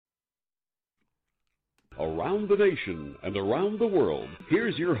around the nation and around the world.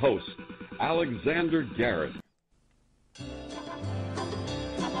 Here's your host, Alexander Garrett.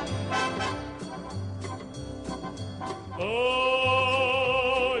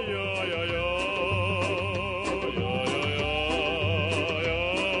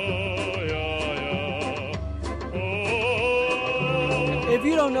 If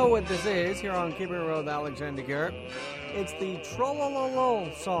you don't know what this is, here on Keeping It Real with Alexander Garrett, it's the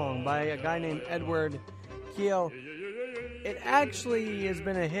Trollololo song by a guy named Edward Keel. It actually has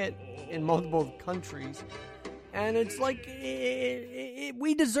been a hit in multiple countries, and it's like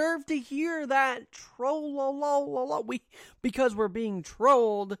we deserve to hear that Trollololo because we're being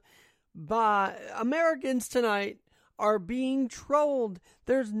trolled by Americans tonight. Are being trolled.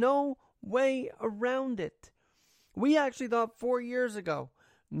 There's no way around it. We actually thought 4 years ago,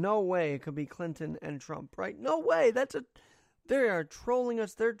 no way it could be Clinton and Trump, right? No way. They are trolling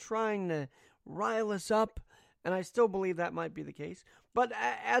us. They're trying to rile us up, and I still believe that might be the case. But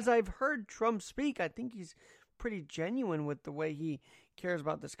as I've heard Trump speak, I think he's pretty genuine with the way he cares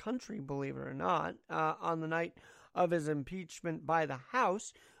about this country, believe it or not, on the night of his impeachment by the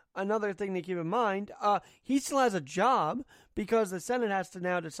House. Another thing to keep in mind, he still has a job because the Senate has to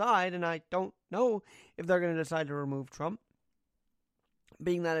now decide, and I don't know if they're going to decide to remove Trump,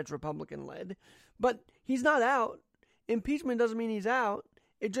 being that it's Republican-led. But he's not out. Impeachment doesn't mean he's out.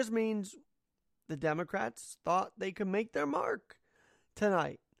 It just means the Democrats thought they could make their mark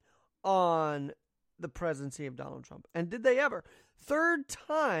tonight on the presidency of Donald Trump. And did they ever? Third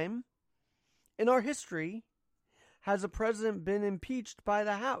time in our history has a president been impeached by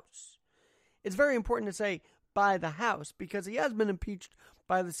the House. It's very important to say by the House because he has been impeached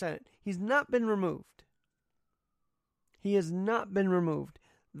by the Senate. He's not been removed. He has not been removed.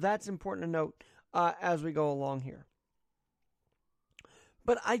 That's important to note as we go along here.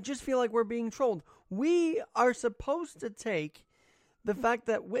 But I just feel like we're being trolled. We are supposed to take the fact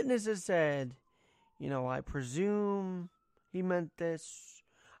that witnesses said, I presume he meant this.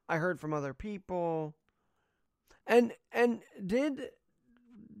 I heard from other people. And did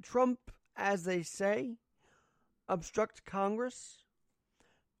Trump, as they say, obstruct Congress?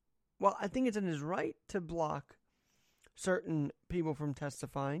 Well, I think it's in his right to block certain people from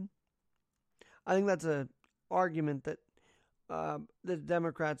testifying. I think that's an argument that the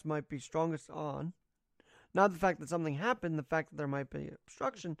Democrats might be strongest on. Not the fact that something happened, the fact that there might be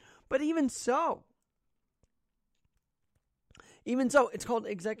obstruction. But even so, it's called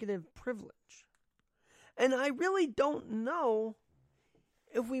executive privilege. And I really don't know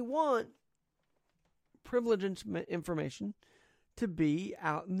if we want privileged information to be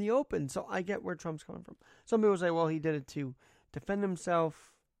out in the open. So I get where Trump's coming from. Some people say, well, he did it to defend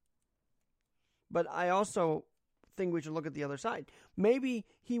himself. But I also think we should look at the other side. Maybe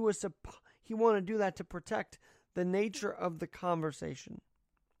he wanted to do that to protect the nature of the conversation.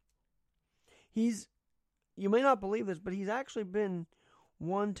 You may not believe this, but he's actually been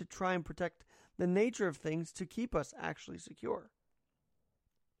one to try and protect the nature of things to keep us actually secure.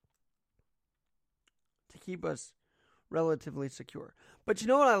 To keep us relatively secure. But you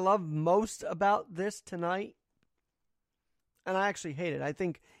know what I love most about this tonight? And I actually hate it. I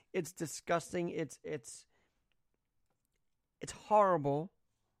think it's disgusting. It's horrible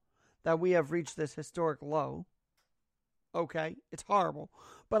that we have reached this historic low. Okay, it's horrible.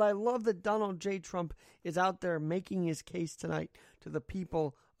 But I love that Donald J. Trump is out there making his case tonight to the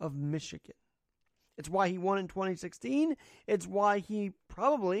people of Michigan. It's why he won in 2016. It's why he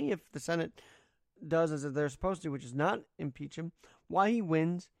probably, if the Senate does as they're supposed to, which is not impeach him, why he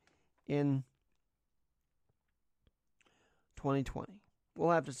wins in 2020.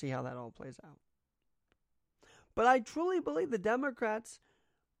 We'll have to see how that all plays out. But I truly believe the Democrats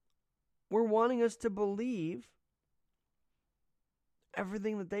were wanting us to believe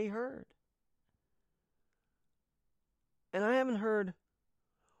everything that they heard. And I haven't heard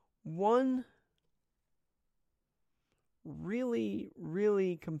one really,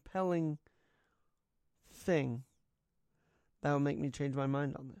 really compelling thing that will make me change my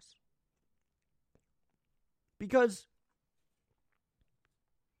mind on this. Because,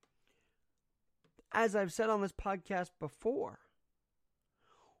 as I've said on this podcast before,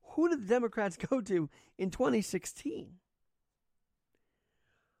 who did the Democrats go to in 2016?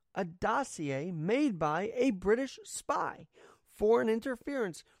 A dossier made by a British spy. Foreign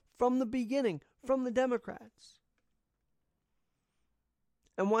interference from the beginning, from the Democrats.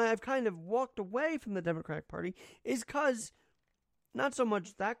 And why I've kind of walked away from the Democratic Party is because not so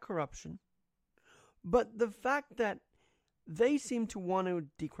much that corruption, but the fact that they seem to want to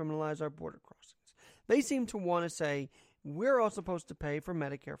decriminalize our border crossings. They seem to want to say we're all supposed to pay for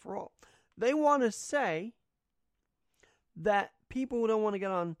Medicare for all. They want to say that people who don't want to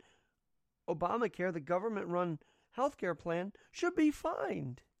get on Obamacare, the government-run healthcare plan, should be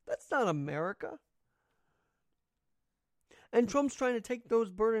fined. That's not America. And Trump's trying to take those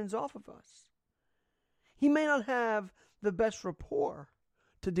burdens off of us. He may not have the best rapport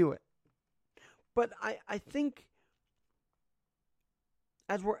to do it. But I think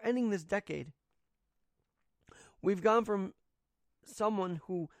as we're ending this decade, we've gone from someone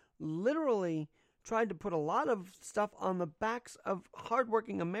who literally tried to put a lot of stuff on the backs of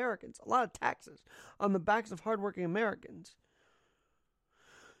hardworking Americans, a lot of taxes on the backs of hardworking Americans,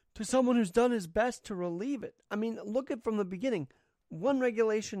 to someone who's done his best to relieve it. I mean, look at from the beginning. 1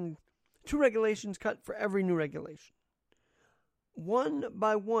 regulation, 2 regulations cut for every new regulation. 1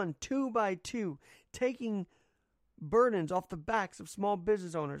 by 1, 2 by 2, taking burdens off the backs of small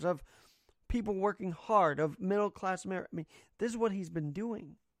business owners, of people working hard, of middle-class America. I mean, this is what he's been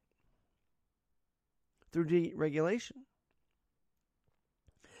doing through deregulation.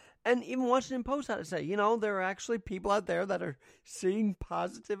 And even Washington Post had to say, there are actually people out there that are seeing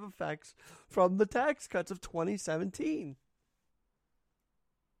positive effects from the tax cuts of 2017.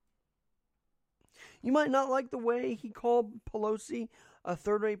 You might not like the way he called Pelosi a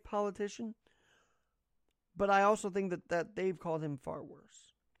third-rate politician, but I also think that they've called him far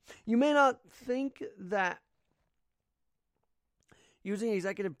worse. You may not think that using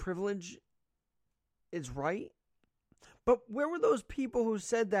executive privilege is right, but where were those people who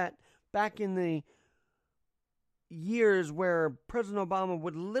said that back in the years where President Obama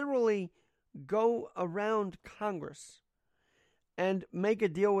would literally go around Congress and make a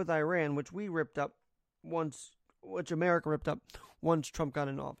deal with Iran, which America ripped up once Trump got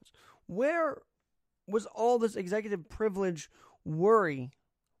in office? Where was all this executive privilege worry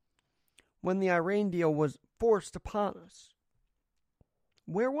when the Iran deal was forced upon us?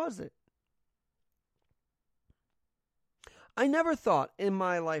 Where was it? I never thought in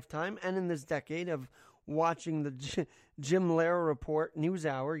my lifetime and in this decade of watching the Jim Lehrer Report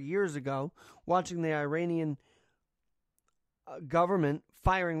NewsHour years ago, watching the Iranian government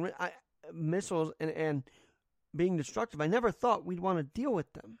firing missiles and being destructive, I never thought we'd want to deal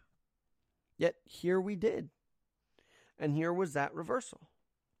with them. Yet here we did. And here was that reversal.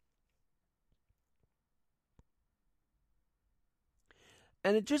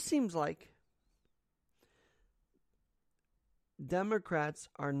 And it just seems like Democrats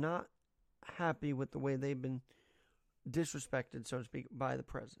are not happy with the way they've been disrespected, so to speak, by the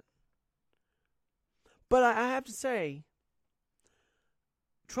president. But I have to say,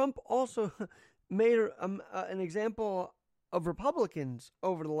 Trump also made an example of Republicans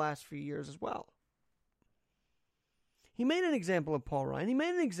over the last few years as well. He made an example of Paul Ryan. He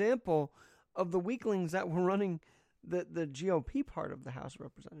made an example of the weaklings that were running the GOP part of the House of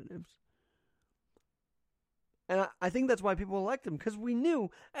Representatives. And I think that's why people elect him, because we knew,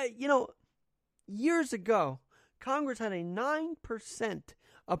 years ago, Congress had a 9%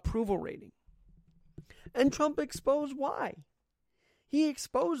 approval rating. And Trump exposed why. He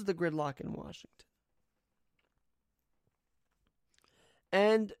exposed the gridlock in Washington.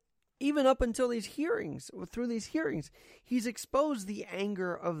 And even up until through these hearings, he's exposed the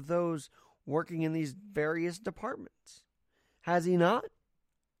anger of those working in these various departments. Has he not?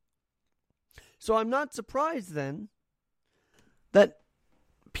 So I'm not surprised then that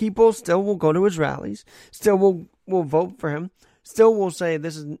people still will go to his rallies, still will vote for him, still will say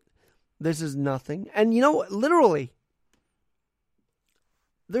this is nothing. And literally,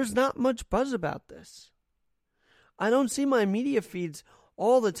 there's not much buzz about this. I don't see my media feeds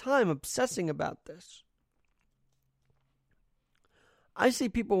all the time obsessing about this. I see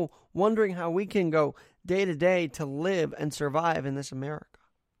people wondering how we can go day to day to live and survive in this America.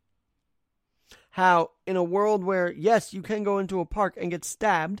 How in a world where, yes, you can go into a park and get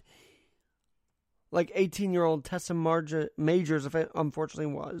stabbed, like 18-year-old Tessa Majors, if it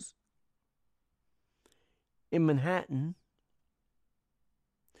unfortunately was, in Manhattan,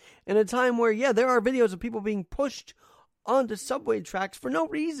 in a time where, there are videos of people being pushed onto subway tracks for no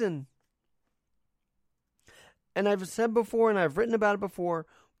reason. And I've said before, and I've written about it before,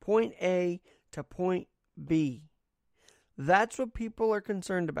 point A to point B. That's what people are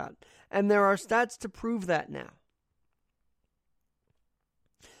concerned about. And there are stats to prove that now.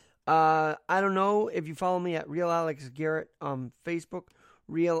 I don't know if you follow me at Real Alex Garrett on Facebook,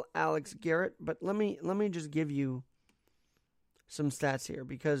 Real Alex Garrett, but let me just give you some stats here,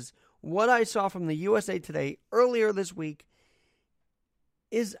 because what I saw from the USA Today earlier this week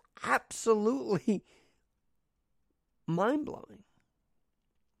is absolutely mind-blowing.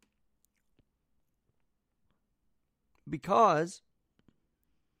 Because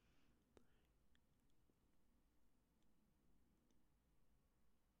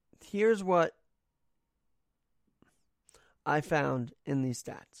here's what I found in these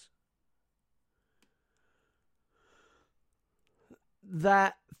stats.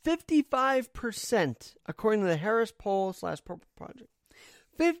 That 55%, according to the Harris Poll / Purple Project,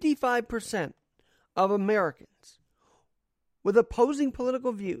 55% of Americans with opposing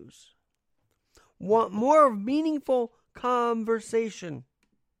political views want more of meaningful conversation.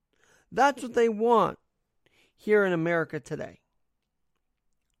 That's what they want here in America today.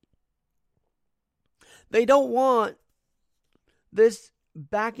 They don't want this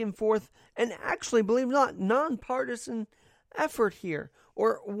back and forth and actually, believe it or not, nonpartisan effort here,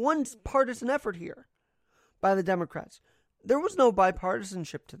 or one partisan effort here by the Democrats. There was no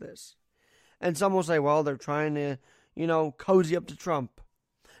bipartisanship to this. And some will say, well, they're trying to, cozy up to Trump.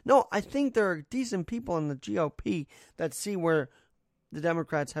 No, I think there are decent people in the GOP that see where the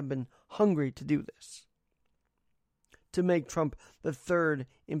Democrats have been hungry to do this, to make Trump the third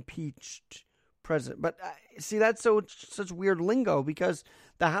impeached president. But see, that's such weird lingo, because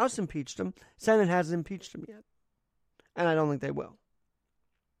the House impeached him, Senate hasn't impeached him yet, and I don't think they will.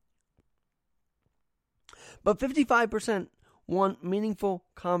 But 55% want meaningful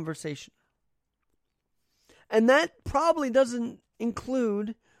conversation. And that probably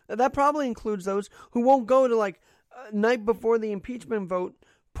includes those who won't go to night before the impeachment vote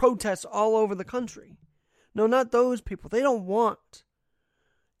protests all over the country. No, not those people. They don't want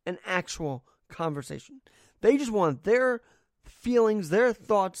an actual conversation. They just want their feelings, their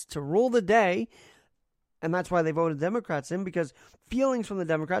thoughts to rule the day. And that's why they voted Democrats in, because feelings from the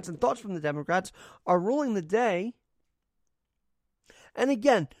Democrats and thoughts from the Democrats are ruling the day. And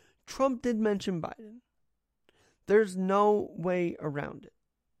again, Trump did mention Biden. There's no way around it.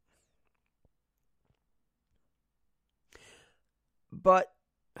 But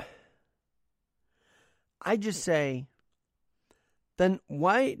I just say, then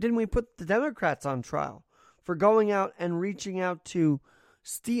why didn't we put the Democrats on trial for going out and reaching out to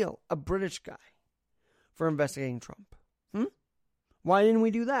Steele, a British guy, for investigating Trump? Why didn't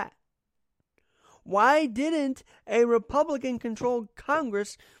we do that? Why didn't a Republican-controlled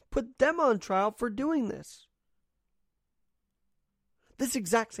Congress put them on trial for doing this? This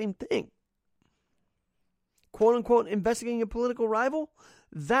exact same thing. Quote-unquote, investigating a political rival?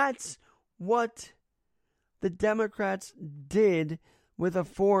 That's what the Democrats did with a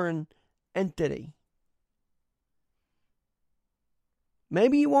foreign entity.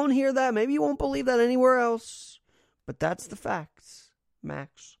 Maybe you won't hear that. Maybe you won't believe that anywhere else. But that's the facts,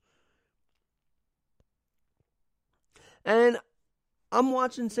 Max. And I'm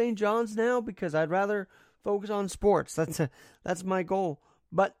watching St. John's now because I'd rather focus on sports. That's my goal.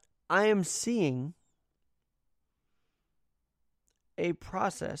 But I am seeing a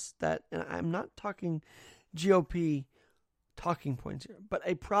process that, and I'm not talking GOP talking points here, but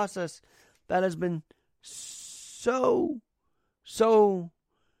a process that has been so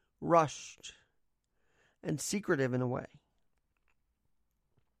rushed and secretive in a way.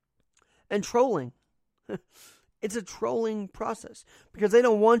 And trolling. It's a trolling process because they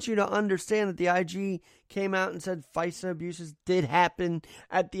don't want you to understand that the IG came out and said FISA abuses did happen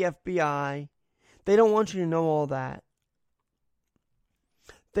at the FBI. They don't want you to know all that.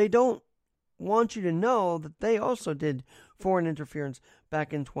 They don't want you to know that they also did foreign interference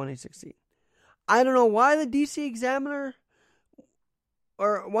back in 2016. I don't know why the DC Examiner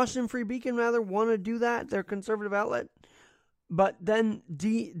or Washington Free Beacon rather want to do that, their conservative outlet. But then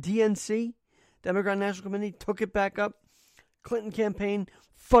DNC, Democratic National Committee, took it back up. Clinton campaign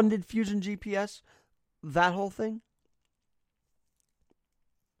funded Fusion GPS, that whole thing.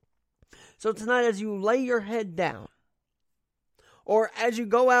 So tonight, as you lay your head down, or as you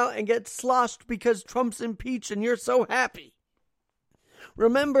go out and get sloshed because Trump's impeached and you're so happy,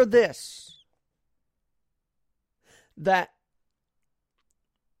 remember this, that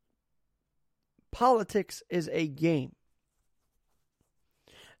politics is a game.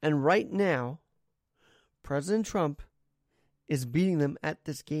 And right now, President Trump is beating them at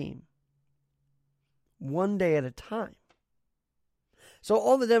this game, one day at a time. So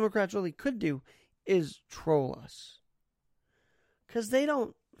all the Democrats really could do is troll us. Because they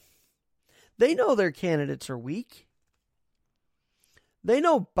know their candidates are weak. They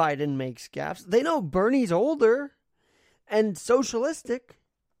know Biden makes gaffes. They know Bernie's older and socialistic.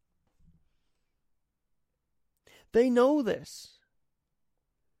 They know this.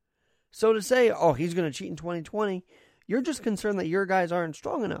 So to say, oh, he's going to cheat in 2020, you're just concerned that your guys aren't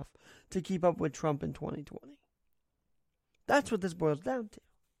strong enough to keep up with Trump in 2020. That's what this boils down to.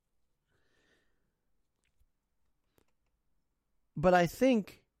 But I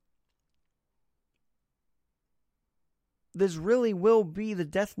think this really will be the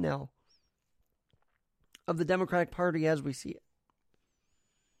death knell of the Democratic Party as we see it.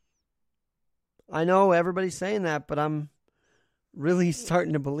 I know everybody's saying that, but I'm really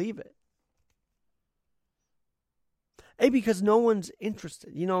starting to believe it. Because no one's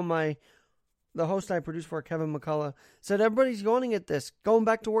interested. You know, the host I produced for, Kevin McCullough, said everybody's going at this, going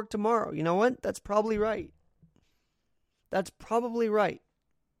back to work tomorrow. You know what? That's probably right. That's probably right.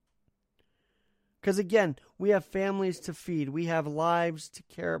 Because again, we have families to feed. We have lives to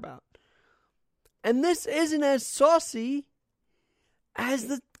care about. And this isn't as saucy as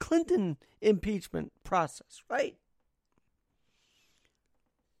the Clinton impeachment process, right?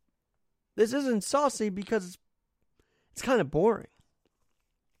 This isn't saucy because it's kind of boring.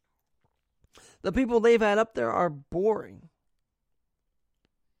 The people they've had up there are boring.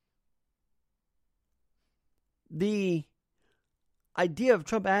 The idea of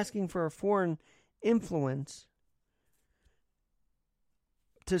Trump asking for a foreign influence,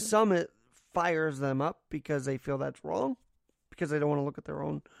 to some it fires them up because they feel that's wrong, because they don't want to look at their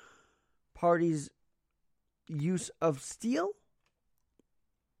own party's use of steel.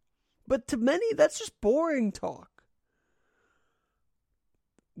 But to many, that's just boring talk.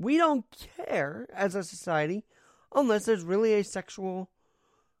 We don't care as a society unless there's really a sexual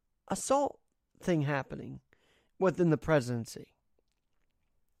assault thing happening within the presidency.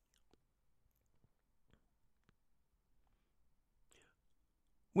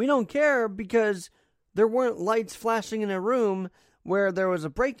 We don't care because there weren't lights flashing in a room where there was a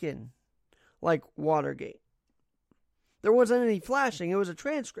break-in, like Watergate. There wasn't any flashing. It was a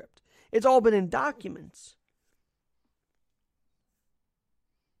transcript. It's all been in documents.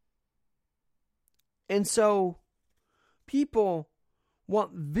 And so people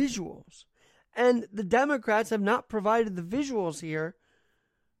want visuals. And the Democrats have not provided the visuals here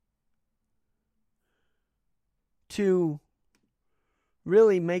to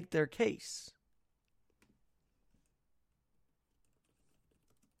really make their case.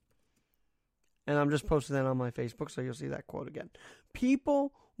 And I'm just posting that on my Facebook, so you'll see that quote again.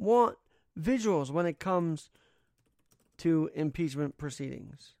 People want visuals when it comes to impeachment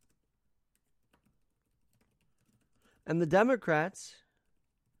proceedings. And the Democrats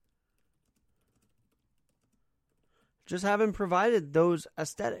just haven't provided those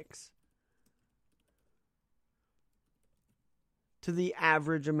aesthetics to the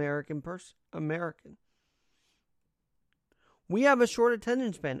average American person. We have a short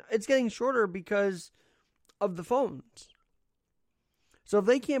attention span. It's getting shorter because of the phones. So if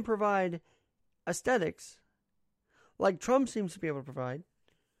they can't provide aesthetics like Trump seems to be able to provide,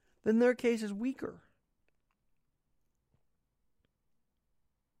 then their case is weaker.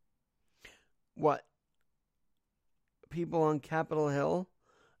 What? People on Capitol Hill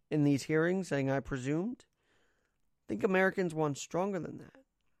in these hearings saying, I presumed? I think Americans want stronger than that.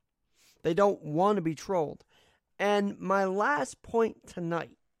 They don't want to be trolled. And my last point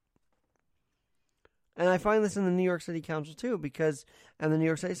tonight, and I find this in the New York City Council too, and the New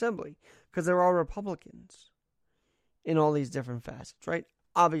York State Assembly, because there are Republicans in all these different facets, right?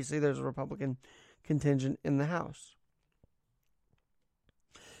 Obviously, there's a Republican contingent in the House.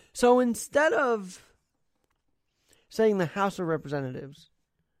 So instead of saying the House of Representatives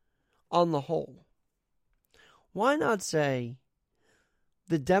on the whole, why not say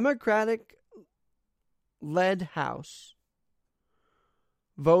the Democratic-led House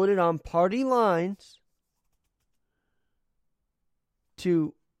voted on party lines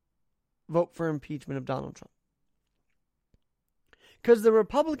to vote for impeachment of Donald Trump? Because the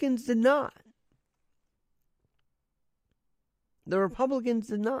Republicans did not. The Republicans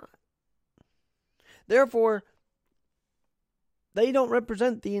did not. Therefore, they don't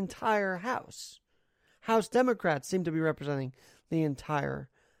represent the entire House. House Democrats seem to be representing the entire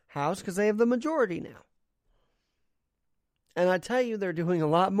House because they have the majority now. And I tell you, they're doing a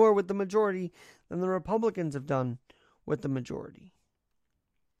lot more with the majority than the Republicans have done with the majority.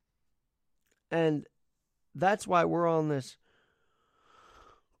 And that's why we're on this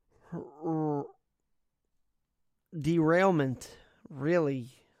derailment, really,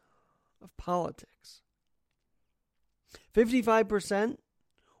 of politics. 55%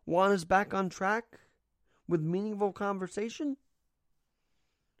 want us back on track with meaningful conversation.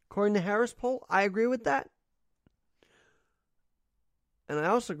 According to Harris poll, I agree with that. And I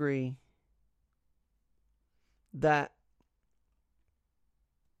also agree that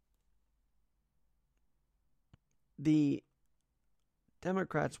the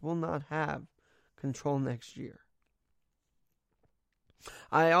Democrats will not have control next year.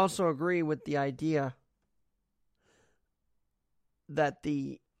 I also agree with the idea that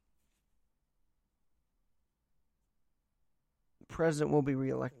the president will be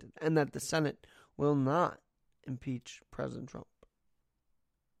reelected and that the Senate will not impeach President Trump.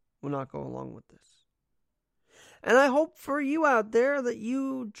 Will not go along with this. And I hope for you out there that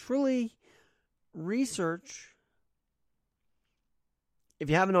you truly research, if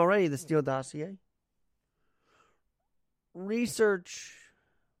you haven't already, the Steele dossier. Research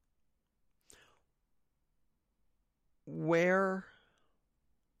where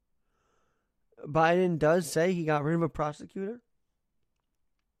Biden does say he got rid of a prosecutor.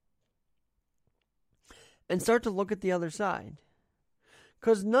 And start to look at the other side.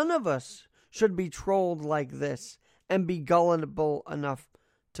 Because none of us should be trolled like this and be gullible enough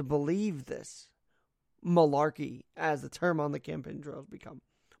to believe this. Malarkey, as the term on the campaign trails become.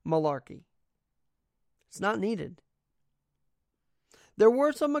 Malarkey. It's not needed. There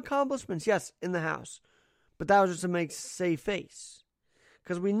were some accomplishments, yes, in the House. But that was just to make save face.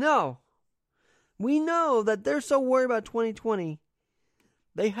 Because we know that they're so worried about 2020,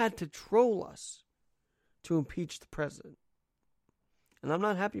 they had to troll us to impeach the president. And I'm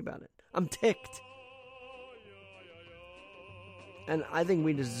not happy about it. I'm ticked. And I think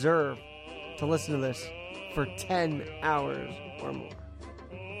we deserve to listen to this for 10 hours or more.